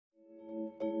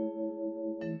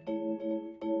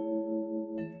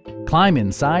Climb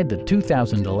inside the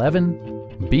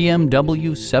 2011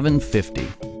 BMW 750.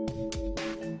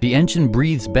 The engine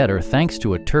breathes better thanks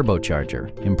to a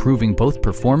turbocharger, improving both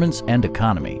performance and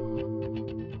economy.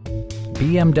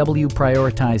 BMW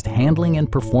prioritized handling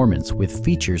and performance with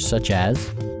features such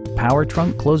as power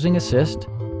trunk closing assist,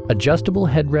 adjustable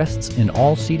headrests in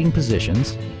all seating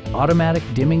positions, automatic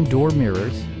dimming door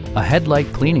mirrors, a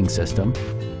headlight cleaning system,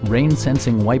 rain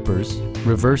sensing wipers,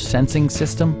 reverse sensing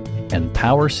system, and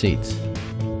power seats.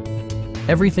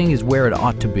 Everything is where it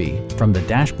ought to be, from the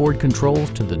dashboard controls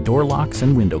to the door locks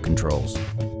and window controls.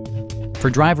 For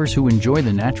drivers who enjoy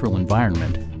the natural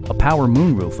environment, a power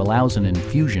moonroof allows an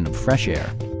infusion of fresh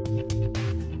air.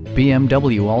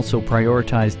 BMW also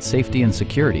prioritized safety and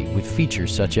security with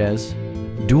features such as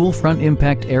dual front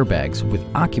impact airbags with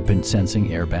occupant sensing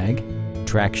airbag,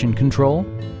 traction control,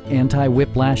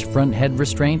 anti-whiplash front head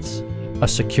restraints, a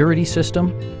security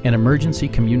system, an emergency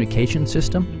communication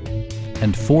system,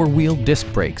 and four-wheel disc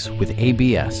brakes with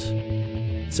ABS.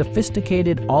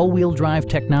 Sophisticated all-wheel drive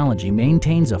technology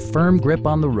maintains a firm grip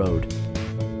on the road.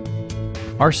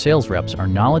 Our sales reps are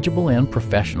knowledgeable and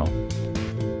professional.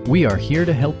 We are here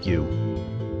to help you.